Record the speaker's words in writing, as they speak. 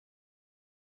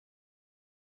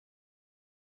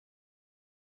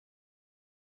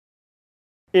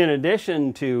In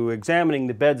addition to examining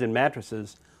the beds and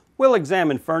mattresses, we'll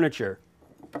examine furniture.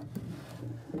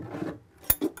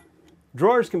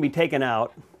 Drawers can be taken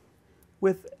out.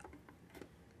 With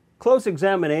close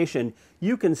examination,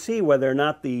 you can see whether or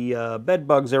not the bed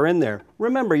bugs are in there.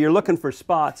 Remember, you're looking for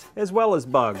spots as well as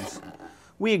bugs.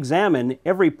 We examine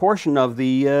every portion of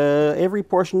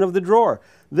the drawer.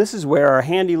 This is where our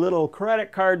handy little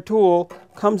credit card tool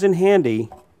comes in handy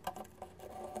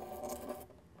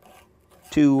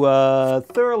to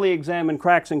thoroughly examine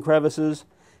cracks and crevices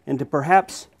and to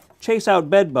perhaps chase out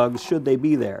bed bugs should they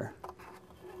be there.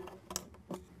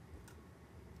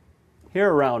 Here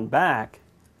around back,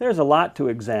 there's a lot to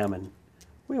examine.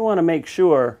 We want to make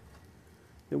sure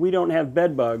that we don't have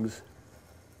bed bugs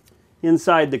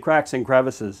inside the cracks and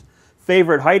crevices.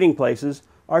 Favorite hiding places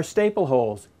are staple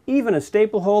holes. Even a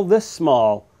staple hole this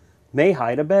small may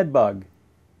hide a bed bug.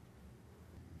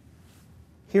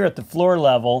 Here at the floor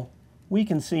level, we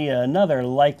can see another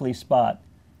likely spot.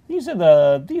 These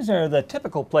are the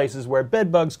typical places where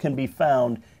bed bugs can be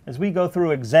found as we go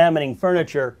through examining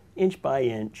furniture inch by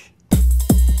inch.